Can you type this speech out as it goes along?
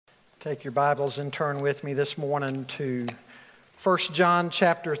Take your Bibles and turn with me this morning to 1 John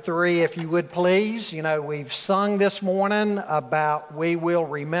chapter 3, if you would please. You know, we've sung this morning about we will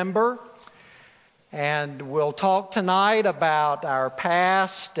remember. And we'll talk tonight about our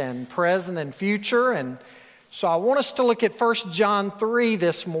past and present and future. And so I want us to look at 1 John 3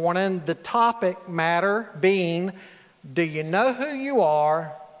 this morning. The topic matter being, do you know who you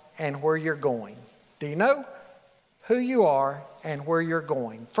are and where you're going? Do you know who you are and where you're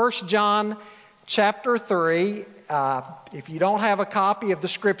going? 1 John chapter 3, if you don't have a copy of the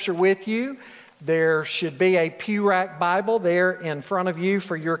scripture with you, there should be a pew rack Bible there in front of you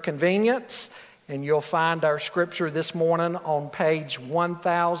for your convenience, and you'll find our scripture this morning on page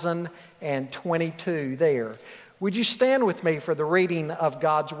 1022 there. Would you stand with me for the reading of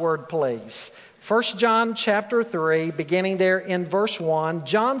God's Word, please? 1 John chapter 3, beginning there in verse 1,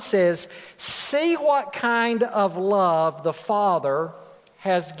 John says, "See what kind of love the Father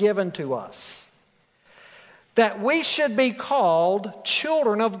has given to us, that we should be called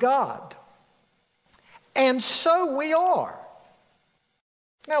children of God. And so we are."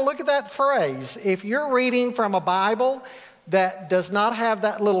 Now look at that phrase. If you're reading from a Bible that does not have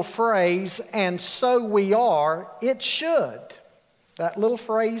that little phrase, "and so we are," it should. That little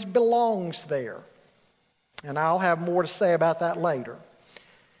phrase belongs there. And I'll have more to say about that later.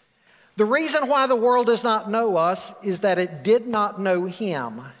 The reason why the world does not know us is that it did not know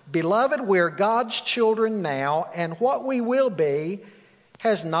Him. Beloved, we're God's children now, and what we will be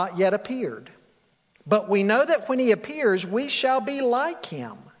has not yet appeared. But we know that when He appears, we shall be like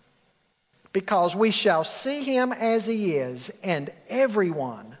Him, because we shall see Him as He is, and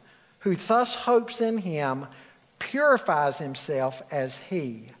everyone who thus hopes in Him purifies himself as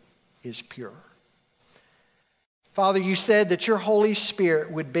He is pure. Father, you said that your Holy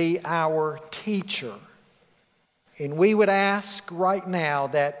Spirit would be our teacher. And we would ask right now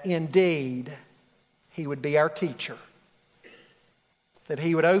that indeed He would be our teacher. That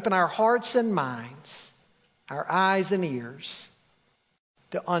He would open our hearts and minds, our eyes and ears,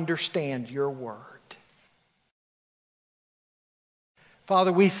 to understand your word.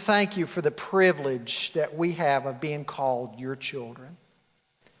 Father, we thank you for the privilege that we have of being called your children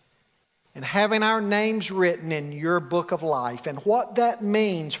and having our names written in your book of life, and what that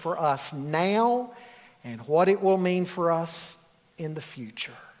means for us now and what it will mean for us in the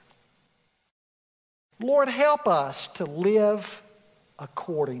future. Lord, help us to live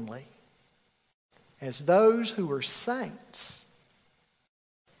accordingly as those who are saints,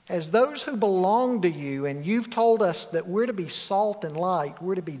 as those who belong to you, and you've told us that we're to be salt and light,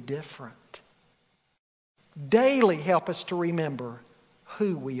 we're to be different. Daily help us to remember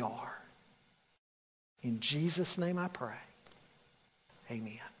who we are. In Jesus' name I pray.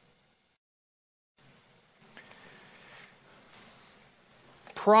 Amen.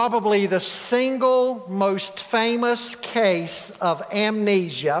 Probably the single most famous case of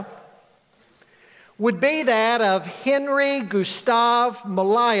amnesia would be that of Henry Gustav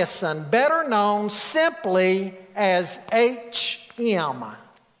Moliasen, better known simply as H.M.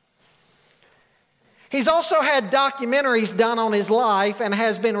 He's also had documentaries done on his life and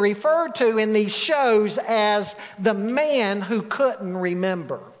has been referred to in these shows as the man who couldn't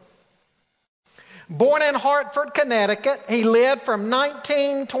remember. Born in Hartford, Connecticut, he lived from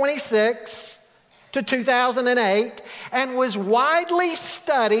 1926 to 2008 and was widely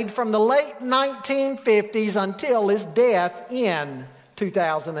studied from the late 1950s until his death in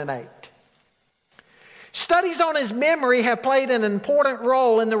 2008. Studies on his memory have played an important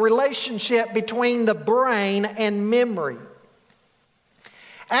role in the relationship between the brain and memory.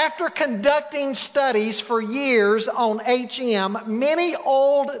 After conducting studies for years on HM, many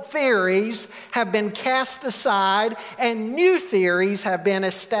old theories have been cast aside and new theories have been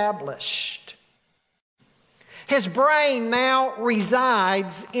established. His brain now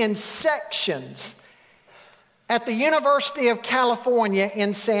resides in sections at the University of California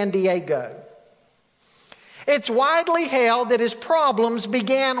in San Diego. It's widely held that his problems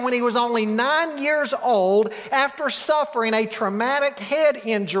began when he was only 9 years old after suffering a traumatic head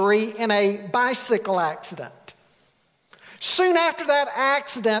injury in a bicycle accident. Soon after that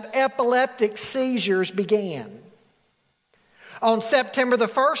accident, epileptic seizures began. On September the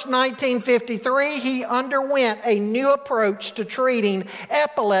 1st, 1953, he underwent a new approach to treating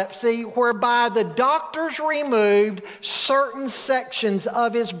epilepsy whereby the doctors removed certain sections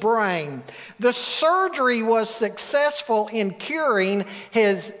of his brain. The surgery was successful in curing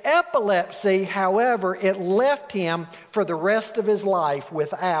his epilepsy. However, it left him for the rest of his life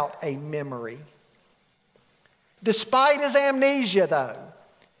without a memory. Despite his amnesia, though,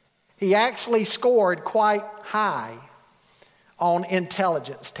 he actually scored quite high on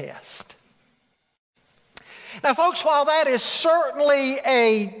intelligence tests. Now, folks, while that is certainly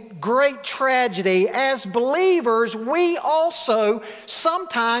a great tragedy, as believers, we also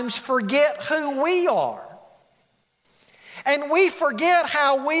sometimes forget who we are. And we forget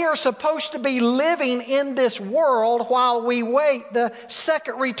how we are supposed to be living in this world while we wait the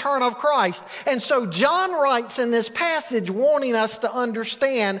second return of Christ. And so John writes in this passage wanting us to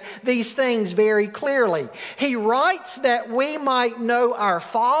understand these things very clearly. He writes that we might know our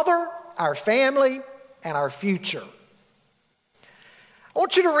Father, our family, and our future. I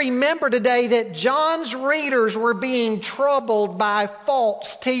want you to remember today that John's readers were being troubled by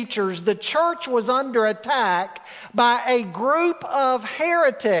false teachers. The church was under attack by a group of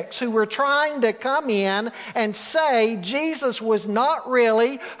heretics who were trying to come in and say Jesus was not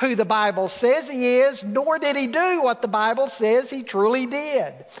really who the Bible says he is, nor did he do what the Bible says he truly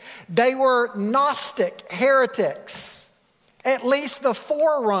did. They were Gnostic heretics, at least the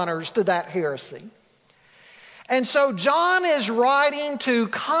forerunners to that heresy. And so John is writing to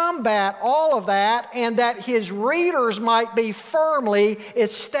combat all of that and that his readers might be firmly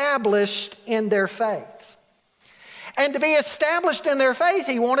established in their faith. And to be established in their faith,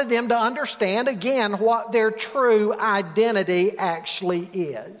 he wanted them to understand again what their true identity actually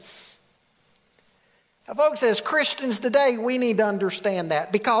is. Now, folks, as Christians today, we need to understand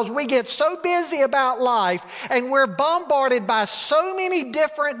that because we get so busy about life and we're bombarded by so many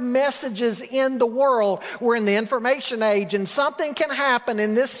different messages in the world. We're in the information age and something can happen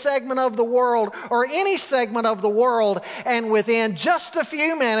in this segment of the world or any segment of the world, and within just a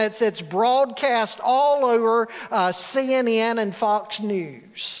few minutes it's broadcast all over CNN and Fox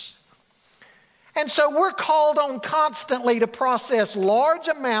News. And so we're called on constantly to process large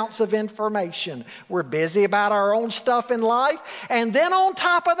amounts of information. We're busy about our own stuff in life. And then on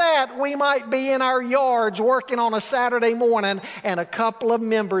top of that, we might be in our yards working on a Saturday morning and a couple of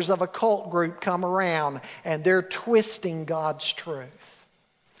members of a cult group come around and they're twisting God's truth.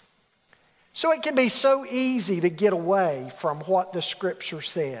 So it can be so easy to get away from what the Scripture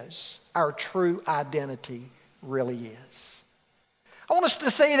says our true identity really is. I want us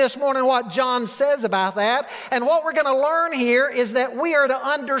to see this morning what John says about that. And what we're going to learn here is that we are to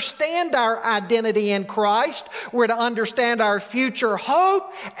understand our identity in Christ. We're to understand our future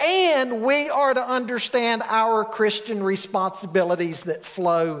hope. And we are to understand our Christian responsibilities that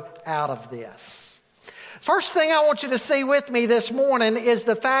flow out of this. First thing I want you to see with me this morning is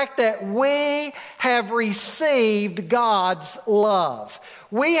the fact that we have received God's love.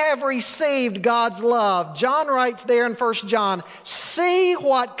 We have received God's love. John writes there in 1 John, see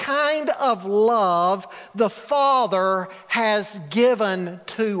what kind of love the Father has given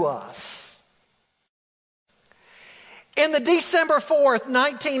to us. In the December 4th,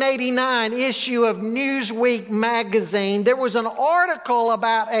 1989 issue of Newsweek magazine, there was an article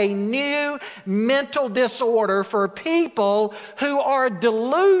about a new mental disorder for people who are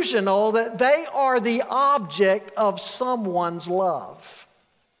delusional that they are the object of someone's love.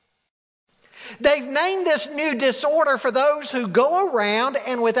 They've named this new disorder for those who go around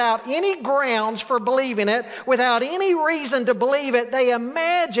and without any grounds for believing it, without any reason to believe it, they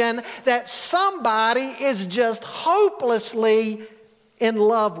imagine that somebody is just hopelessly in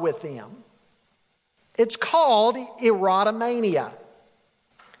love with them. It's called erotomania.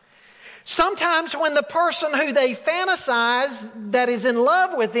 Sometimes when the person who they fantasize that is in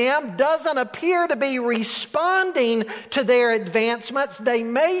love with them doesn't appear to be responding to their advancements, they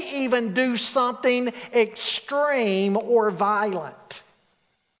may even do something extreme or violent.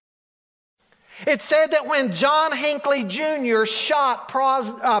 It said that when John Hinckley Jr. shot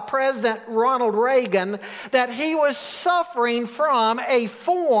President Ronald Reagan, that he was suffering from a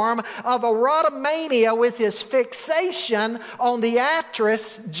form of erotomania with his fixation on the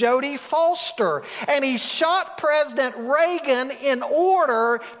actress Jodie Foster. And he shot President Reagan in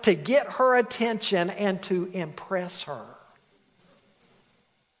order to get her attention and to impress her.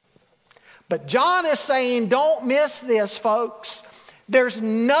 But John is saying, don't miss this, folks. There's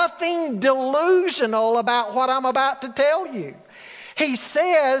nothing delusional about what I'm about to tell you. He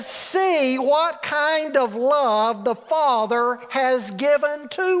says, see what kind of love the Father has given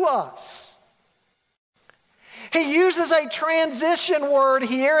to us. He uses a transition word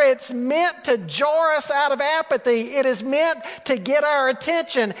here. It's meant to jar us out of apathy. It is meant to get our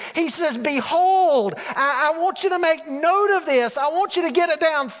attention. He says, behold, I want you to make note of this. I want you to get it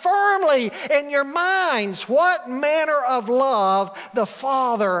down firmly in your minds. What manner of love the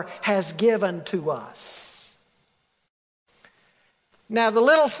Father has given to us. Now, the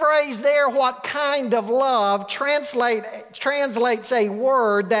little phrase there, what kind of love, translates a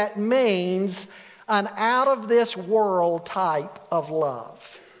word that means an out-of-this-world type of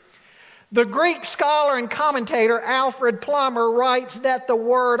love. The Greek scholar and commentator Alfred Plummer writes that the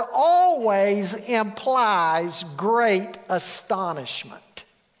word always implies great astonishment.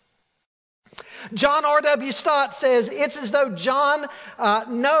 John R.W. Stott says, it's as though John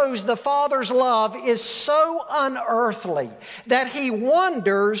knows the Father's love is so unearthly that he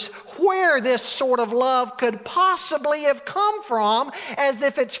wonders where this sort of love could possibly have come from, as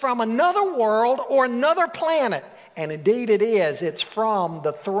if it's from another world or another planet. And indeed it is. It's from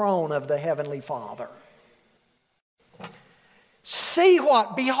the throne of the Heavenly Father.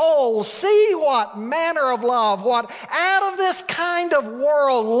 Behold, see what manner of love, what out of this kind of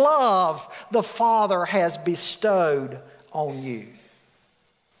world love the Father has bestowed on you.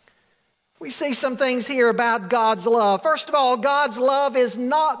 We see some things here about God's love. First of all, God's love is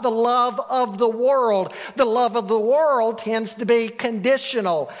not the love of the world. The love of the world tends to be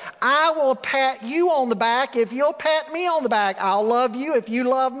conditional. I will pat you on the back if you'll pat me on the back. I'll love you if you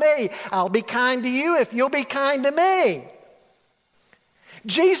love me. I'll be kind to you if you'll be kind to me.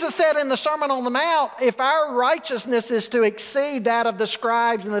 Jesus said in the Sermon on the Mount, if our righteousness is to exceed that of the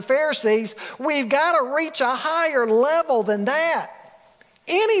scribes and the Pharisees, we've got to reach a higher level than that.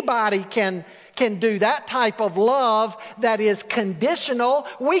 Anybody can do that type of love that is conditional.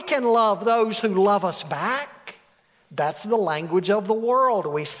 We can love those who love us back. That's the language of the world.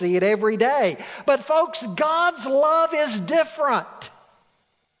 We see it every day. But folks, God's love is different.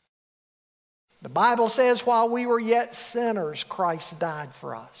 The Bible says, while we were yet sinners, Christ died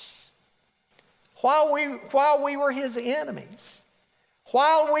for us. While we were His enemies.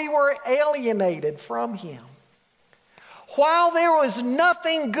 While we were alienated from Him. While there was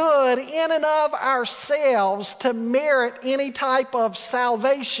nothing good in and of ourselves to merit any type of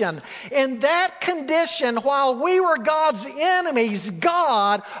salvation. In that condition, while we were God's enemies,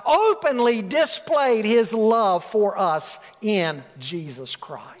 God openly displayed His love for us in Jesus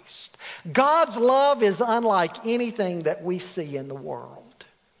Christ. God's love is unlike anything that we see in the world.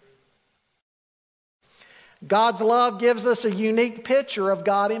 God's love gives us a unique picture of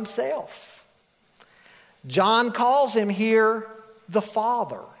God Himself. John calls Him here the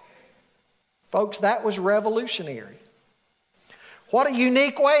Father. Folks, that was revolutionary. What a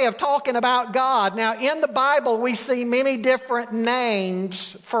unique way of talking about God. Now, in the Bible, we see many different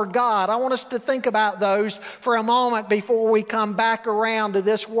names for God. I want us to think about those for a moment before we come back around to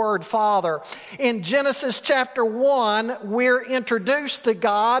this word, Father. In Genesis chapter 1, we're introduced to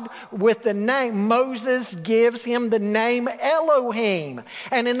God with the name. Moses gives Him the name Elohim.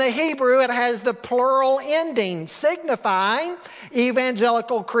 And in the Hebrew, it has the plural ending, signifying,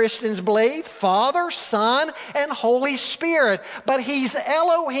 evangelical Christians believe, Father, Son, and Holy Spirit. But He's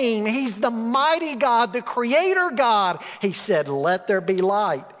Elohim. He's the mighty God, the Creator God. He said, let there be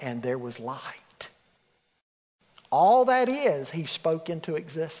light, and there was light. All that is, He spoke into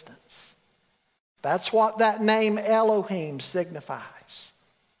existence. That's what that name Elohim signifies.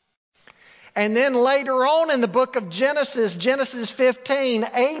 And then later on in the book of Genesis, Genesis 15,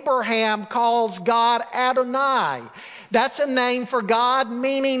 Abraham calls God Adonai. That's a name for God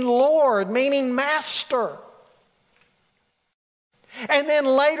meaning Lord, meaning Master. And then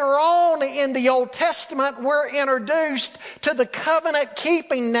later on in the Old Testament, we're introduced to the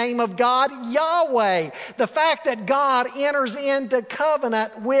covenant-keeping name of God, Yahweh. The fact that God enters into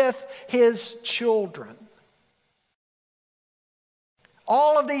covenant with His children.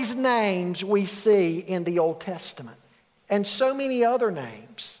 All of these names we see in the Old Testament. And so many other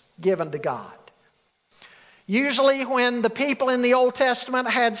names given to God. Usually when the people in the Old Testament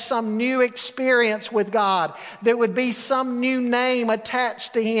had some new experience with God, there would be some new name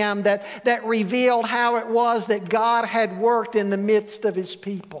attached to Him that revealed how it was that God had worked in the midst of His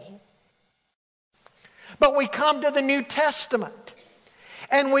people. But we come to the New Testament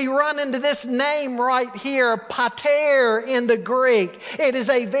and we run into this name right here, pater in the Greek. It is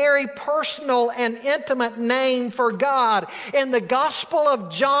a very personal and intimate name for God. In the Gospel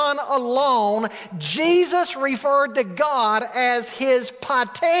of John alone, Jesus referred to God as His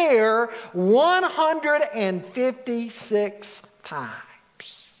pater 156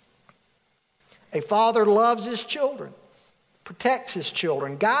 times. A father loves his children, protects his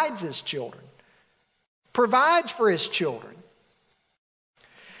children, guides his children, provides for his children.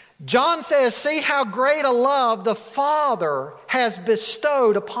 John says, see how great a love the Father has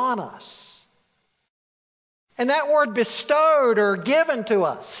bestowed upon us. And that word bestowed or given to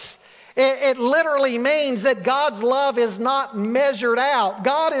us, it literally means that God's love is not measured out.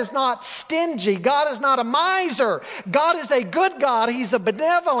 God is not stingy. God is not a miser. God is a good God. He's a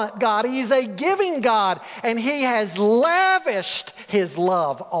benevolent God. He's a giving God. And He has lavished His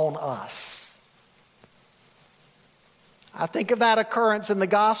love on us. I think of that occurrence in the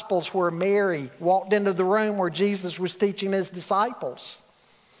Gospels where Mary walked into the room where Jesus was teaching his disciples.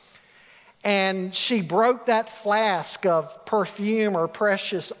 And she broke that flask of perfume or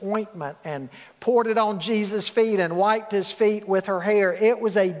precious ointment and poured it on Jesus' feet and wiped his feet with her hair. It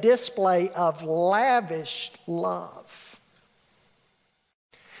was a display of lavish love.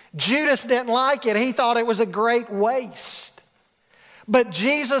 Judas didn't like it. He thought it was a great waste. But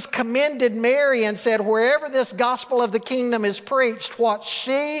Jesus commended Mary and said, wherever this gospel of the kingdom is preached, what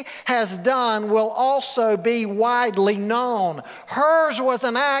she has done will also be widely known. Hers was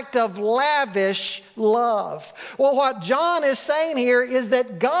an act of lavish love. Well, what John is saying here is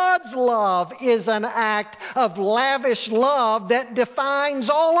that God's love is an act of lavish love that defines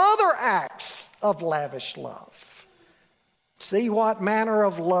all other acts of lavish love. See what manner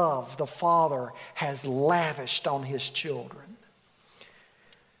of love the Father has lavished on His children.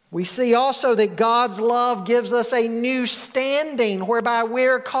 We see also that God's love gives us a new standing whereby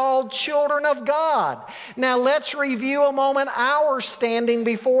we're called children of God. Now let's review a moment our standing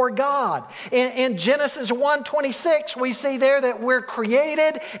before God. In Genesis 1:26, we see there that we're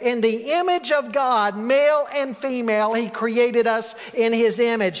created in the image of God, male and female. He created us in His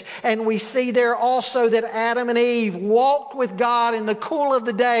image. And we see there also that Adam and Eve walked with God in the cool of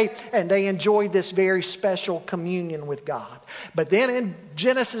the day, and they enjoyed this very special communion with God. But then in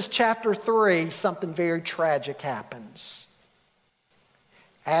Genesis chapter 3, something very tragic happens.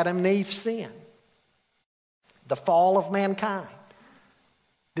 Adam and Eve sin. The fall of mankind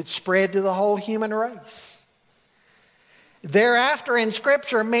that spread to the whole human race. Thereafter in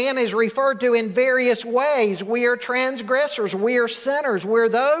Scripture, man is referred to in various ways. We are transgressors. We are sinners. We're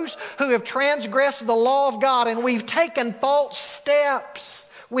those who have transgressed the law of God, and we've taken false steps.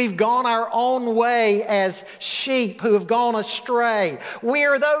 We've gone our own way as sheep who have gone astray. We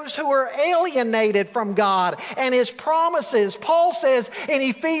are those who are alienated from God and His promises. Paul says in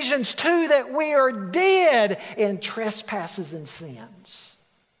Ephesians 2 that we are dead in trespasses and sins.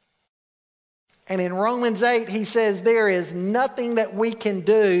 And in Romans 8 he says there is nothing that we can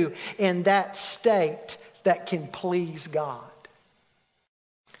do in that state that can please God.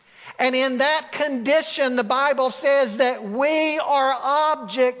 And in that condition, the Bible says that we are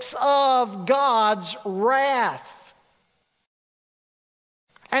objects of God's wrath.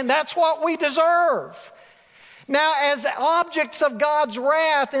 And that's what we deserve. Now, as objects of God's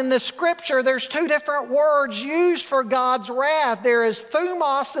wrath in the Scripture, there's two different words used for God's wrath. There is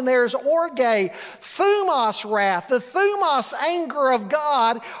thumos and there's orge. Thumos wrath. The thumos anger of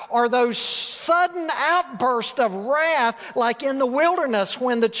God are those sudden outbursts of wrath like in the wilderness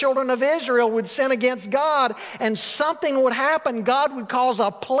when the children of Israel would sin against God and something would happen. God would cause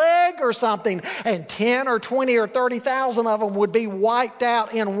a plague or something and 10 or 20 or 30,000 of them would be wiped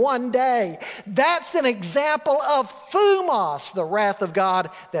out in one day. That's an example of thumos, the wrath of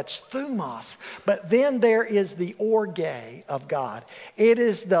God. That's thumos. But then there is the orge of God. It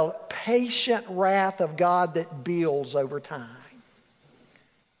is the patient wrath of God that builds over time.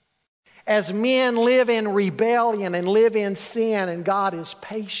 As men live in rebellion and live in sin, and God is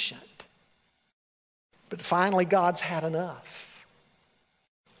patient. But finally God's had enough.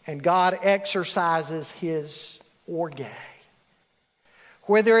 And God exercises His orge.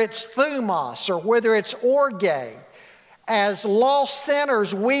 Whether it's thumos or whether it's orge, as lost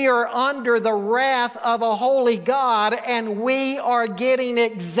sinners, we are under the wrath of a holy God, and we are getting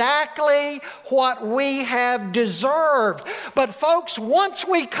exactly what we have deserved. But folks, once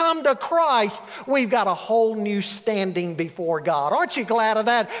we come to Christ, we've got a whole new standing before God. Aren't you glad of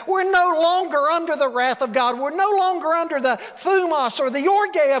that? We're no longer under the wrath of God. We're no longer under the thumos or the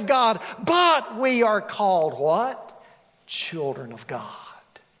orge of God, but we are called what? Children of God.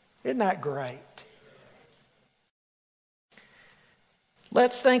 Isn't that great?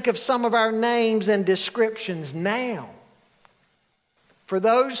 Let's think of some of our names and descriptions now. For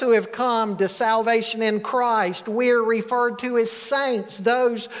those who have come to salvation in Christ, we are referred to as saints,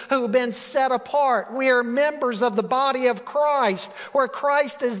 those who have been set apart. We are members of the body of Christ, where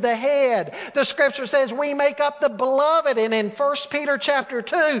Christ is the head. The Scripture says we make up the beloved, and in 1 Peter chapter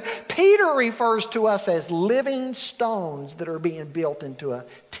 2, Peter refers to us as living stones that are being built into a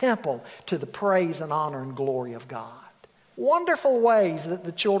temple to the praise and honor and glory of God. Wonderful ways that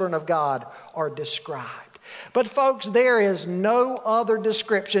the children of God are described. But folks, there is no other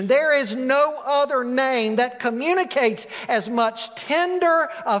description. There is no other name that communicates as much tender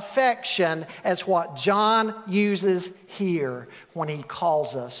affection as what John uses here when he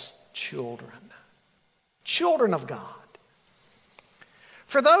calls us children. Children of God.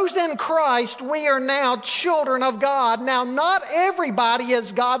 For those in Christ, we are now children of God. Now, not everybody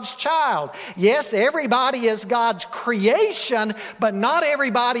is God's child. Yes, everybody is God's creation, but not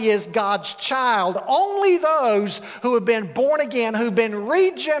everybody is God's child. Only those who have been born again, who've been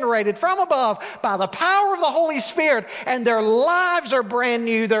regenerated from above by the power of the Holy Spirit, and their lives are brand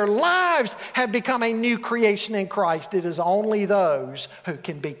new. Their lives have become a new creation in Christ. It is only those who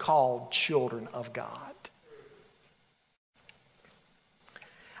can be called children of God.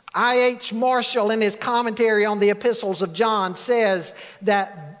 I.H. Marshall, in his commentary on the epistles of John, says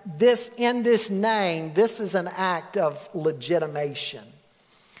that in this name, this is an act of legitimation.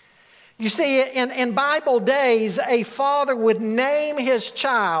 You see, in Bible days, a father would name his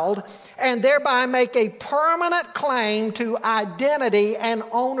child and thereby make a permanent claim to identity and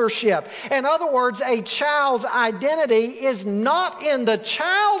ownership. In other words, a child's identity is not in the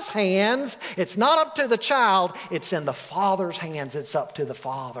child's hands. It's not up to the child. It's in the Father's hands. It's up to the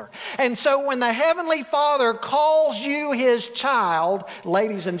Father. And so when the Heavenly Father calls you His child,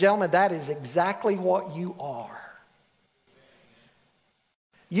 ladies and gentlemen, that is exactly what you are.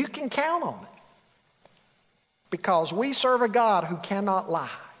 You can count on it because we serve a God who cannot lie.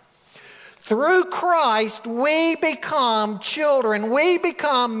 Through Christ, we become children. We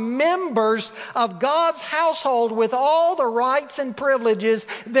become members of God's household with all the rights and privileges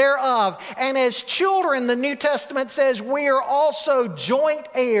thereof. And as children, the New Testament says we are also joint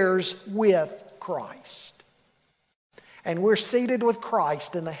heirs with Christ. And we're seated with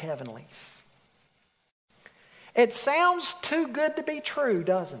Christ in the heavenlies. It sounds too good to be true,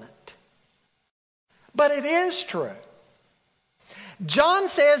 doesn't it? But it is true. John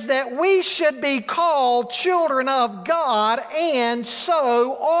says that we should be called children of God, and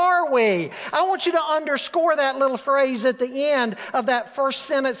so are we. I want you to underscore that little phrase at the end of that first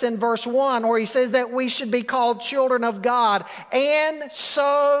sentence in verse 1 where he says that we should be called children of God, and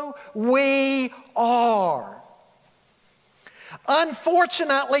so we are.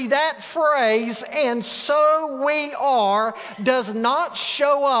 Unfortunately, that phrase, and so we are, does not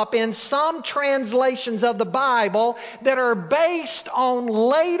show up in some translations of the Bible that are based on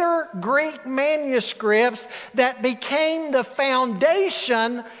later Greek manuscripts that became the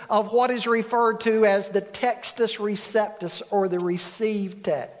foundation of what is referred to as the Textus Receptus, or the received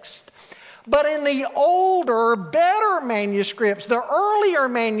text. But in the older, better manuscripts, the earlier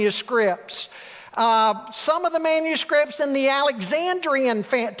manuscripts, some of the manuscripts in the Alexandrian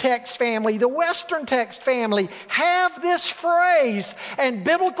text family, the Western text family, have this phrase, and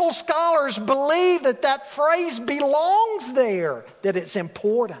biblical scholars believe that that phrase belongs there, that it's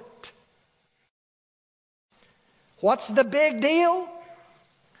important. What's the big deal?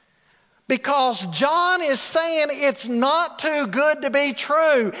 Because John is saying it's not too good to be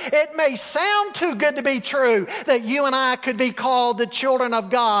true. It may sound too good to be true that you and I could be called the children of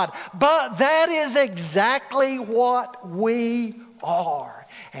God, but that is exactly what we are.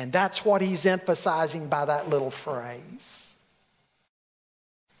 And that's what he's emphasizing by that little phrase.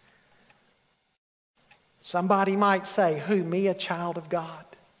 Somebody might say, who, me, a child of God?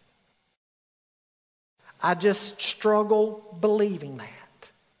 I just struggle believing that.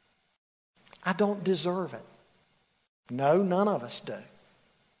 I don't deserve it. No, none of us do.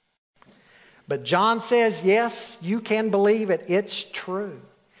 But John says, yes, you can believe it. It's true.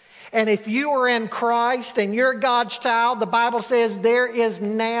 And if you are in Christ and you're God's child, the Bible says there is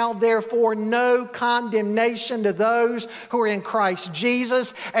now, therefore, no condemnation to those who are in Christ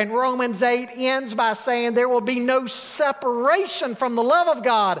Jesus. And Romans 8 ends by saying there will be no separation from the love of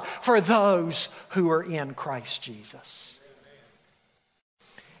God for those who are in Christ Jesus.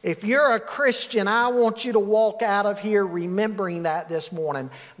 If you're a Christian, I want you to walk out of here remembering that this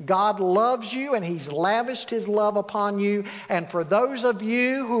morning. God loves you and He's lavished His love upon you. And for those of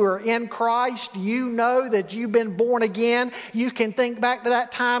you who are in Christ, you know that you've been born again. You can think back to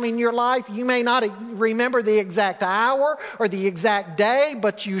that time in your life. You may not remember the exact hour or the exact day,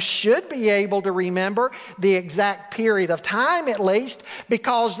 but you should be able to remember the exact period of time at least.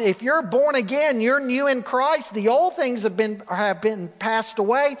 Because if you're born again, you're new in Christ. The old things have been passed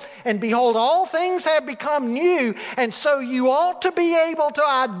away. And behold, all things have become new. And so you ought to be able to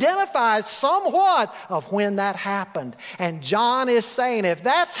identify somewhat of when that happened. And John is saying, if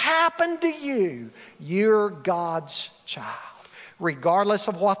that's happened to you, you're God's child. Regardless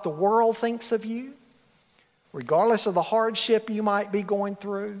of what the world thinks of you, regardless of the hardship you might be going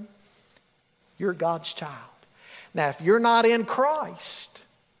through, you're God's child. Now, if you're not in Christ,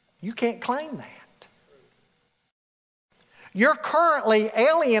 you can't claim that. You're currently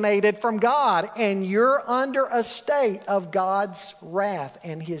alienated from God, and you're under a state of God's wrath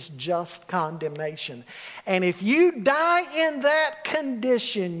and His just condemnation. And if you die in that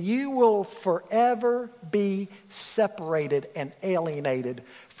condition, you will forever be separated and alienated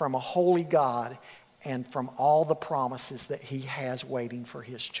from a holy God and from all the promises that He has waiting for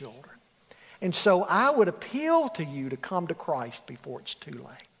His children. And so I would appeal to you to come to Christ before it's too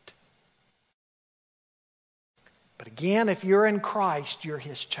late. But again, if you're in Christ, you're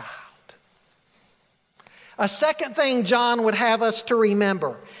His child. A second thing John would have us to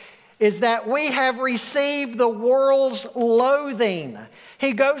remember is that we have received the world's loathing.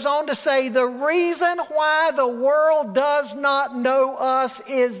 He goes on to say, the reason why the world does not know us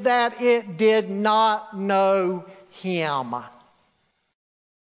is that it did not know Him.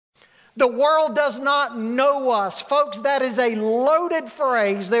 The world does not know us. Folks, that is a loaded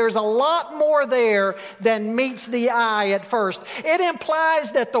phrase. There's a lot more there than meets the eye at first. It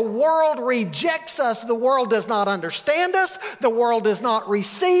implies that the world rejects us. The world does not understand us. The world does not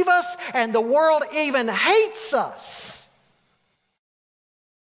receive us. And the world even hates us.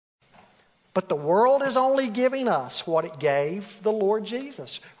 But the world is only giving us what it gave the Lord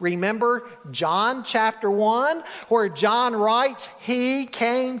Jesus. Remember John chapter 1, where John writes, He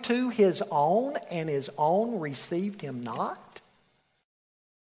came to His own, and His own received Him not.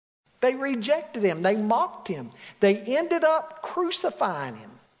 They rejected Him. They mocked Him. They ended up crucifying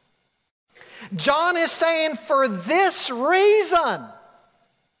Him. John is saying, for this reason,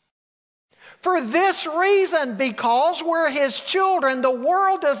 because we're His children, the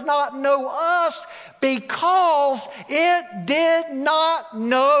world does not know us because it did not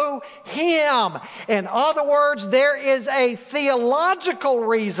know Him. In other words, there is a theological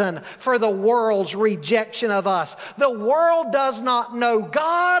reason for the world's rejection of us. The world does not know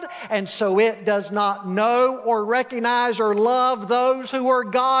God, and so it does not know or recognize or love those who are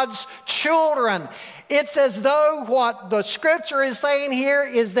God's children. It's as though what the Scripture is saying here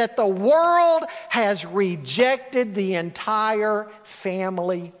is that the world has rejected the entire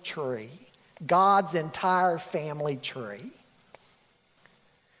family tree. God's entire family tree.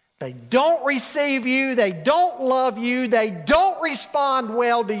 They don't receive you. They don't love you. They don't respond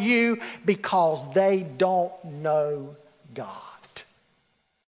well to you because they don't know God.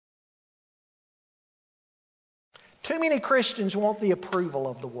 Too many Christians want the approval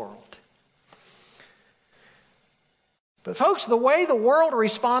of the world. But folks, the way the world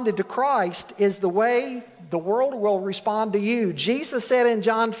responded to Christ is the way the world will respond to you. Jesus said in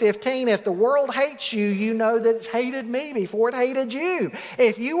John 15, if the world hates you, you know that it's hated me before it hated you.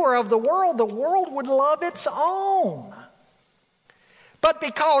 If you were of the world would love its own. But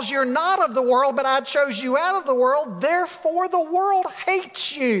because you're not of the world, but I chose you out of the world, therefore the world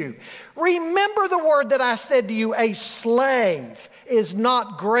hates you. Remember the word that I said to you, a slave is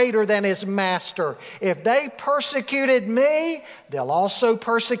not greater than his master. If they persecuted me, they'll also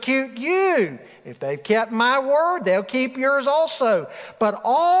persecute you. If they've kept my word, they'll keep yours also. But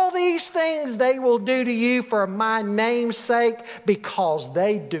all these things they will do to you for my name's sake, because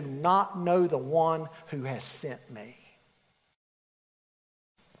they do not know the one who has sent me.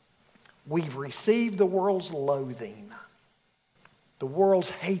 We've received the world's loathing, the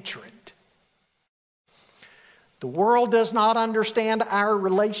world's hatred. The world does not understand our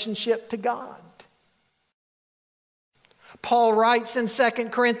relationship to God. Paul writes in 2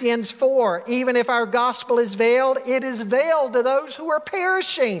 Corinthians 4, even if our gospel is veiled, it is veiled to those who are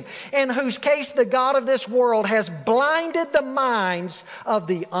perishing, in whose case the God of this world has blinded the minds of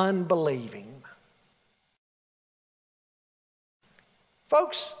the unbelieving.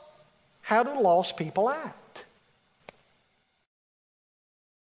 Folks, how do lost people act?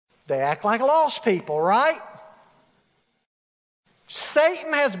 They act like lost people, right?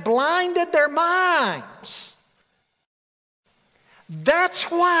 Satan has blinded their minds. That's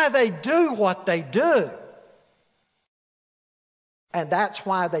why they do what they do. And that's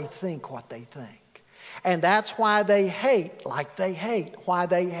why they think what they think. And that's why they hate like they hate. Why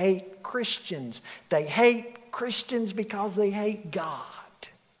they hate Christians. They hate Christians because they hate God.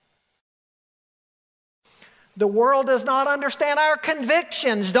 The world does not understand our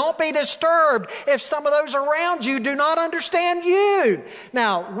convictions. Don't be disturbed if some of those around you do not understand you.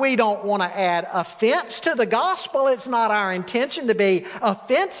 Now, we don't want to add offense to the gospel. It's not our intention to be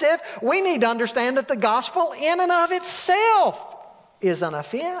offensive. We need to understand that the gospel in and of itself is an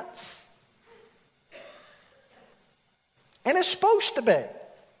offense. And it's supposed to be.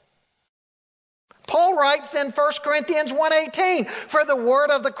 Paul writes in 1 Corinthians 1:18, for the word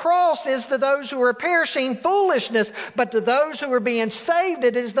of the cross is to those who are perishing foolishness, but to those who are being saved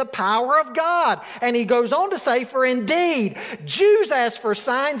it is the power of God. And he goes on to say, for indeed, Jews ask for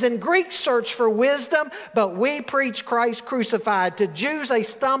signs and Greeks search for wisdom, but we preach Christ crucified, to Jews a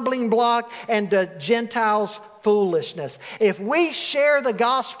stumbling block and to Gentiles foolishness. If we share the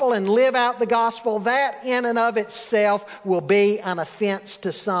gospel and live out the gospel, that in and of itself will be an offense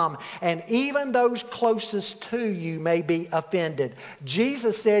to some. And even those closest to you may be offended.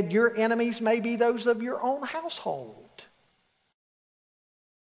 Jesus said your enemies may be those of your own household.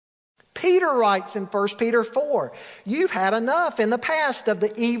 Peter writes in 1 Peter 4, you've had enough in the past of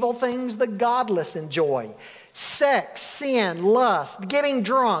the evil things the godless enjoy. Sex, sin, lust, getting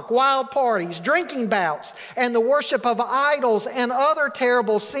drunk, wild parties, drinking bouts, and the worship of idols and other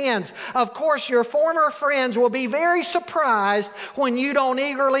terrible sins. Of course, your former friends will be very surprised when you don't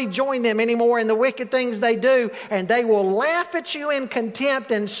eagerly join them anymore in the wicked things they do, and they will laugh at you in contempt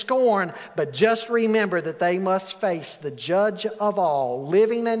and scorn. But just remember that they must face the judge of all,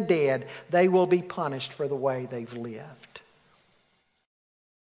 living and dead. They will be punished for the way they've lived.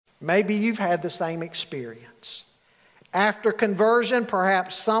 Maybe you've had the same experience. After conversion,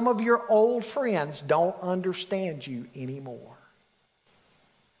 perhaps some of your old friends don't understand you anymore.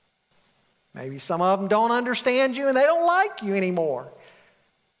 Maybe some of them don't understand you and they don't like you anymore.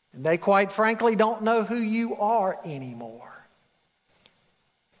 And they quite frankly don't know who you are anymore.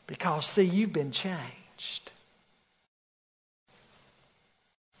 Because, see, you've been changed.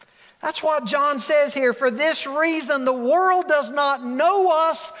 That's what John says here. For this reason, the world does not know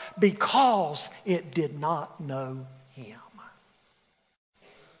us because it did not know Him.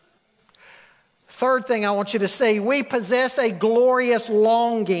 Third thing I want you to see, we possess a glorious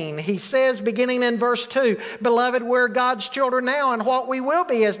longing. He says, beginning in verse 2, beloved, we're God's children now, and what we will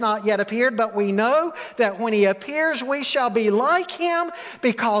be has not yet appeared, but we know that when He appears, we shall be like Him,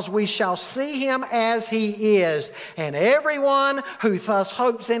 because we shall see Him as He is. And everyone who thus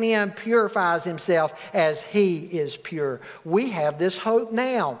hopes in Him purifies himself as He is pure. We have this hope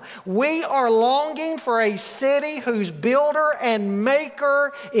now. We are longing for a city whose builder and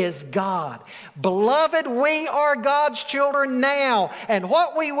maker is God. Beloved, we are God's children now, and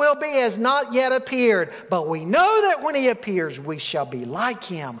what we will be has not yet appeared. But we know that when He appears, we shall be like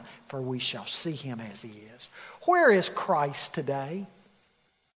Him, for we shall see Him as He is. Where is Christ today?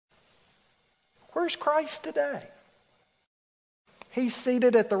 Where's Christ today? He's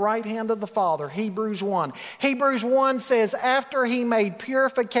seated at the right hand of the Father. Hebrews 1. Hebrews 1 says, after He made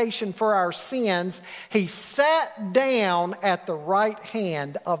purification for our sins, He sat down at the right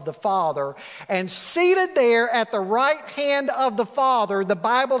hand of the Father. And seated there at the right hand of the Father, the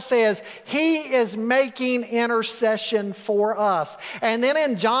Bible says He is making intercession for us. And then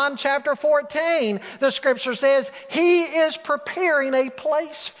in John chapter 14, the Scripture says He is preparing a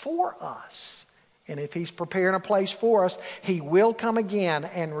place for us. And if He's preparing a place for us, He will come again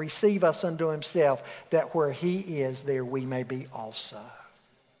and receive us unto Himself, that where He is, there we may be also.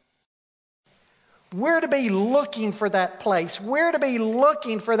 We're to be looking for that place. We're to be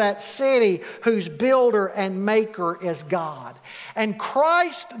looking for that city whose builder and maker is God. And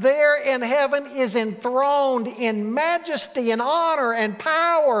Christ there in heaven is enthroned in majesty and honor and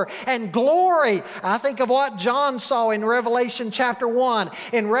power and glory. I think of what John saw in Revelation chapter 1.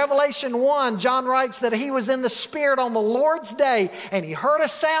 In Revelation 1, John writes that he was in the Spirit on the Lord's day, and he heard a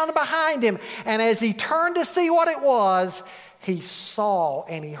sound behind him. And as he turned to see what it was, he saw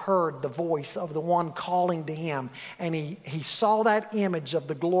and he heard the voice of the one calling to him. And he saw that image of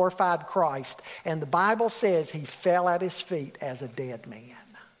the glorified Christ. And the Bible says he fell at His feet as a dead man.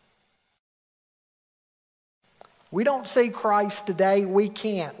 We don't see Christ today. We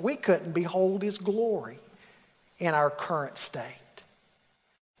can't. We couldn't behold His glory in our current state.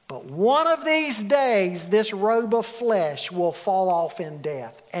 But one of these days, this robe of flesh will fall off in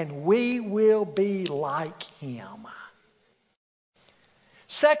death. And we will be like Him.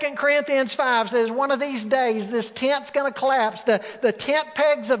 2 Corinthians 5 says one of these days this tent's going to collapse. The tent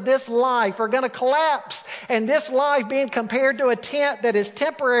pegs of this life are going to collapse. And this life being compared to a tent that is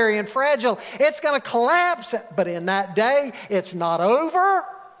temporary and fragile, it's going to collapse. But in that day, it's not over.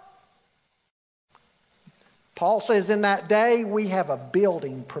 Paul says in that day we have a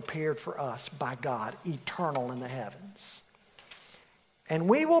building prepared for us by God, eternal in the heavens. And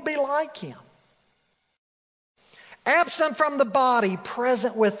we will be like Him. Absent from the body,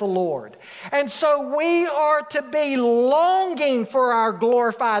 present with the Lord. And so we are to be longing for our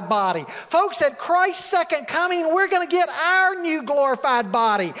glorified body. Folks, at Christ's second coming, we're going to get our new glorified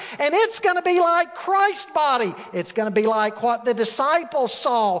body. And it's going to be like Christ's body. It's going to be like what the disciples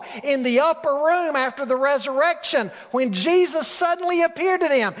saw in the upper room after the resurrection when Jesus suddenly appeared to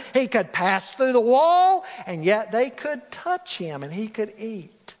them. He could pass through the wall, and yet they could touch him and he could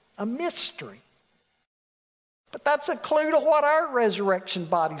eat. A mystery. But that's a clue to what our resurrection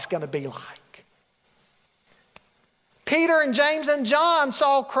body's going to be like. Peter and James and John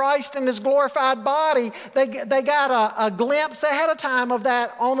saw Christ in his glorified body. They got a glimpse ahead of time of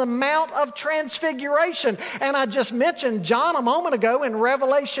that on the Mount of Transfiguration. And I just mentioned John a moment ago in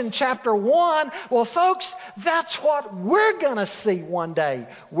Revelation chapter 1. Well, folks, that's what we're going to see one day.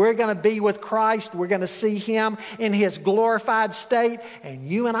 We're going to be with Christ. We're going to see him in his glorified state. And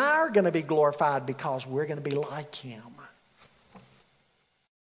you and I are going to be glorified because we're going to be like him.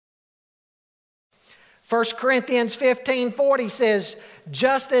 1 Corinthians 15:40 says,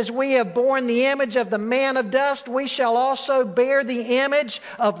 just as we have borne the image of the man of dust, we shall also bear the image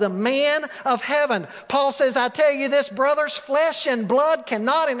of the man of heaven. Paul says, I tell you this, brothers, flesh and blood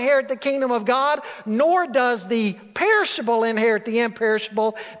cannot inherit the kingdom of God, nor does the perishable inherit the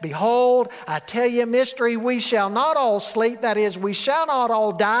imperishable. Behold, I tell you a mystery, we shall not all sleep, that is, we shall not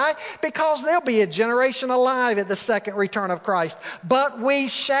all die, because there'll be a generation alive at the second return of Christ. But we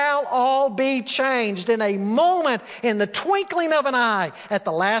shall all be changed in a moment, in the twinkling of an eye, at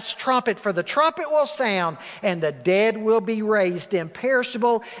the last trumpet, for the trumpet will sound, and the dead will be raised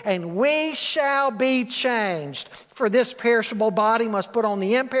imperishable, and we shall be changed. For this perishable body must put on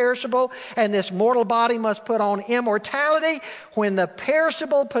the imperishable, and this mortal body must put on immortality. When the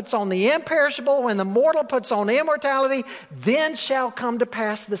perishable puts on the imperishable, when the mortal puts on immortality, then shall come to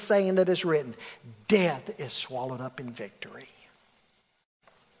pass the saying that is written, death is swallowed up in victory.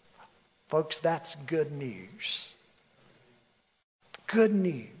 Folks, that's good news. Good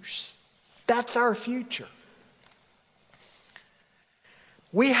news. That's our future.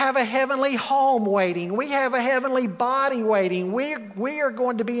 We have a heavenly home waiting. We have a heavenly body waiting. We are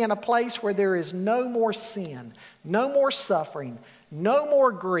going to be in a place where there is no more sin, no more suffering, no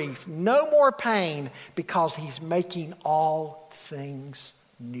more grief, no more pain, because he's making all things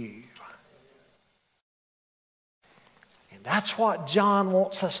new. And that's what John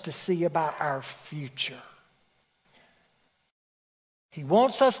wants us to see about our future. He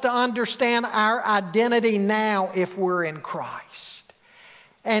wants us to understand our identity now if we're in Christ.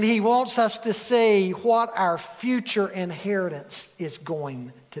 And he wants us to see what our future inheritance is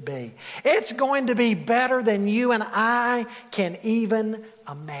going to be. It's going to be better than you and I can even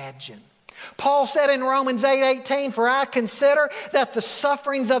imagine. Paul said in Romans 8:18, for I consider that the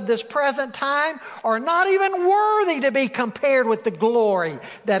sufferings of this present time are not even worthy to be compared with the glory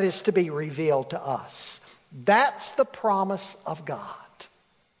that is to be revealed to us. That's the promise of God.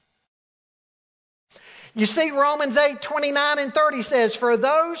 You see, Romans 8:29 and 30 says, for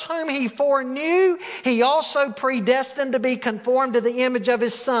those whom he foreknew, he also predestined to be conformed to the image of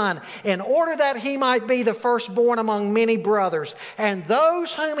his Son, in order that he might be the firstborn among many brothers. And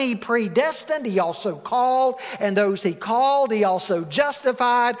those whom he predestined, he also called. And those he called, he also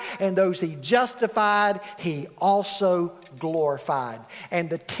justified. And those he justified, he also glorified. And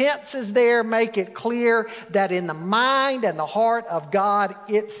the tenses there make it clear that in the mind and the heart of God,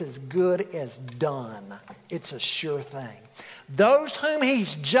 it's as good as done. It's a sure thing. Those whom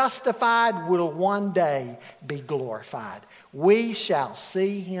he's justified will one day be glorified. We shall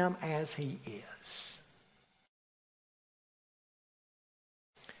see him as he is.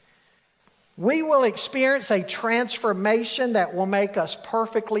 We will experience a transformation that will make us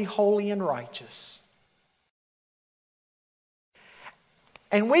perfectly holy and righteous.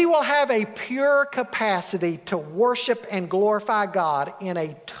 And we will have a pure capacity to worship and glorify God in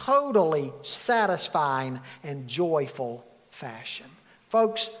a totally satisfying and joyful fashion.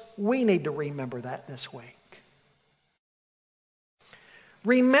 Folks, we need to remember that this week.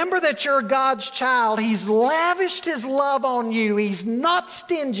 Remember that you're God's child. He's lavished his love on you. He's not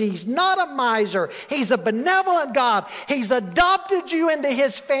stingy. He's not a miser. He's a benevolent God. He's adopted you into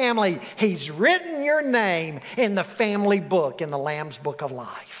his family. He's written your name in the family book, in the Lamb's Book of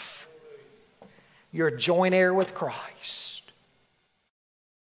Life. You're a joint heir with Christ.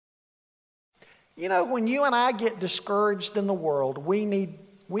 You know, when you and I get discouraged in the world, we need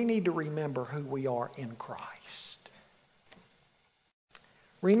to remember who we are in Christ.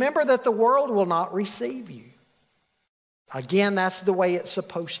 Remember that the world will not receive you. Again, that's the way it's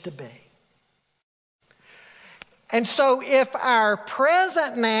supposed to be. And so if our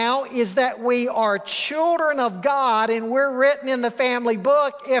present now is that we are children of God and we're written in the family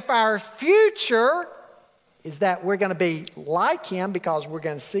book, if our future is that we're going to be like Him because we're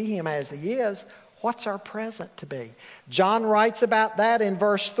going to see Him as He is, what's our present to be? John writes about that in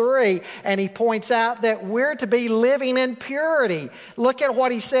verse 3, and he points out that we're to be living in purity. Look at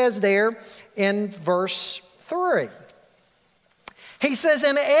what he says there in verse 3. He says,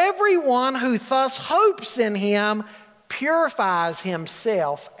 "And everyone who thus hopes in Him purifies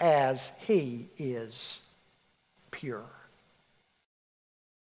himself as He is pure."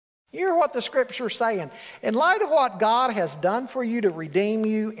 You hear what the Scripture is saying? In light of what God has done for you to redeem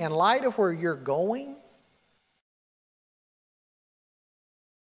you, in light of where you're going,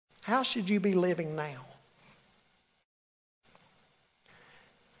 how should you be living now?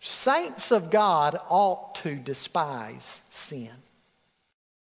 Saints of God ought to despise sin.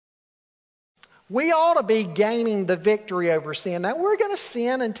 We ought to be gaining the victory over sin. Now, we're going to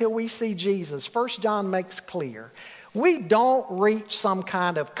sin until we see Jesus. 1 John makes clear. We don't reach some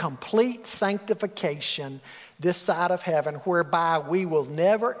kind of complete sanctification this side of heaven whereby we will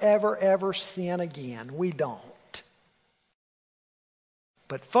never, ever, ever sin again. We don't.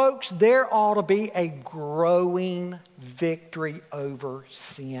 But folks, there ought to be a growing victory over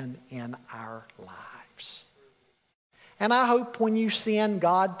sin in our lives. And I hope when you sin,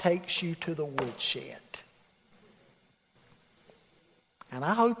 God takes you to the woodshed. And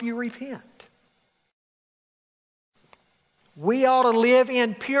I hope you repent. We ought to live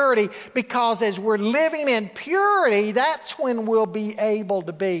in purity, because as we're living in purity, that's when we'll be able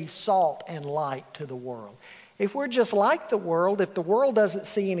to be salt and light to the world. If we're just like the world, if the world doesn't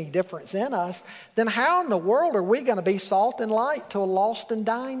see any difference in us, then how in the world are we going to be salt and light to a lost and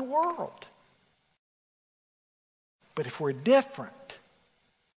dying world? But if we're different,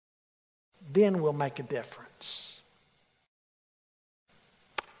 then we'll make a difference.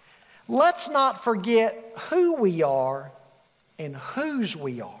 Let's not forget who we are and whose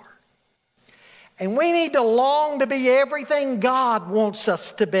we are. And we need to long to be everything God wants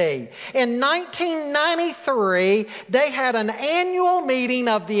us to be. In 1993, they had an annual meeting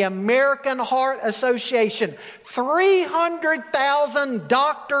of the American Heart Association. 300,000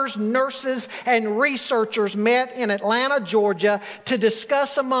 doctors, nurses, and researchers met in Atlanta, Georgia, to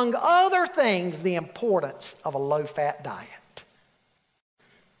discuss, among other things, the importance of a low-fat diet.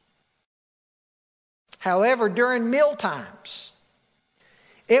 However, during meal times,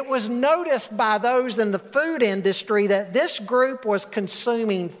 it was noticed by those in the food industry that this group was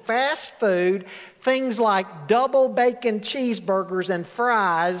consuming fast food, things like double bacon cheeseburgers and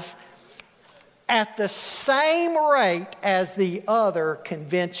fries, at the same rate as the other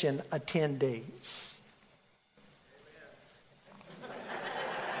convention attendees.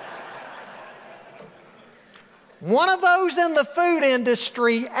 One of those in the food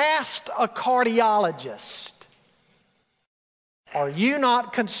industry asked a cardiologist, "Are you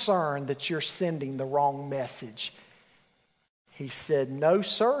not concerned that you're sending the wrong message?" He said, "No,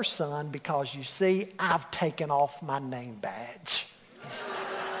 sir, son, because you see, I've taken off my name badge."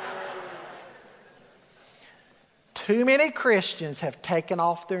 Too many Christians have taken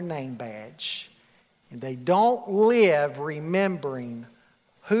off their name badge, and they don't live remembering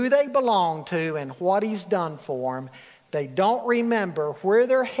who they belong to and what He's done for them. They don't remember where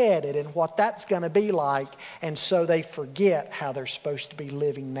they're headed and what that's going to be like, and so they forget how they're supposed to be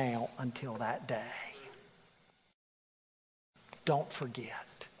living now until that day. Don't forget.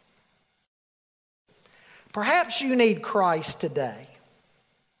 Perhaps you need Christ today.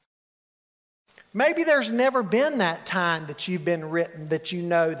 Maybe there's never been that time that you've been written, that you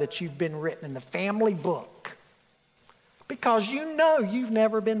know that you've been written in the family book. Because you know you've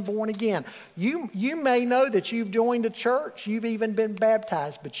never been born again. You may know that you've joined a church, you've even been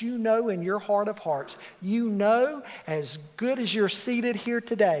baptized, but you know in your heart of hearts, you know, as good as you're seated here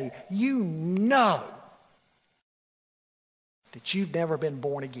today, you know that you've never been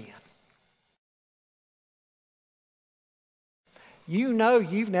born again. You know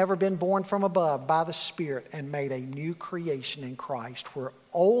you've never been born from above by the Spirit and made a new creation in Christ, where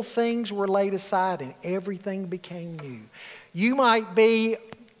old things were laid aside and everything became new. You might be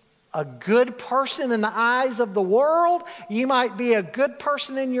a good person in the eyes of the world. You might be a good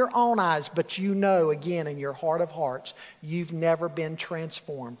person in your own eyes, but you know, again, in your heart of hearts, you've never been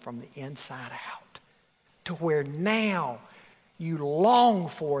transformed from the inside out, to where now you long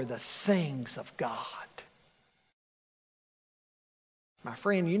for the things of God. My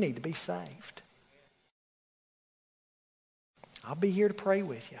friend, you need to be saved. I'll be here to pray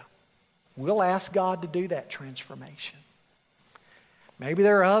with you. We'll ask God to do that transformation. Maybe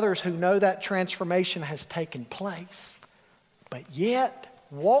there are others who know that transformation has taken place. But yet,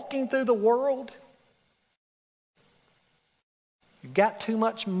 walking through the world, you've got too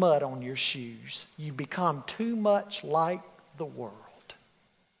much mud on your shoes. You've become too much like the world.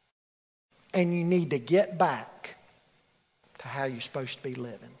 And you need to get back to how you're supposed to be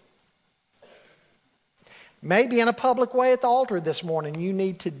living. Maybe in a public way at the altar this morning, you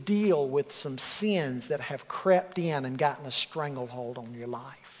need to deal with some sins that have crept in and gotten a stranglehold on your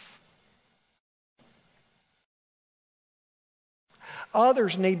life.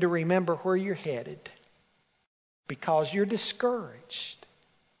 Others need to remember where you're headed because you're discouraged.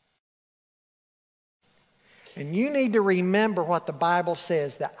 And you need to remember what the Bible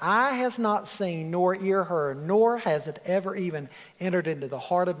says, that eye has not seen, nor ear heard, nor has it ever even entered into the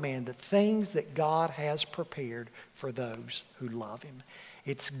heart of man, the things that God has prepared for those who love Him.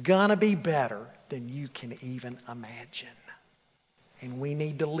 It's going to be better than you can even imagine. And we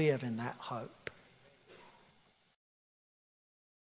need to live in that hope.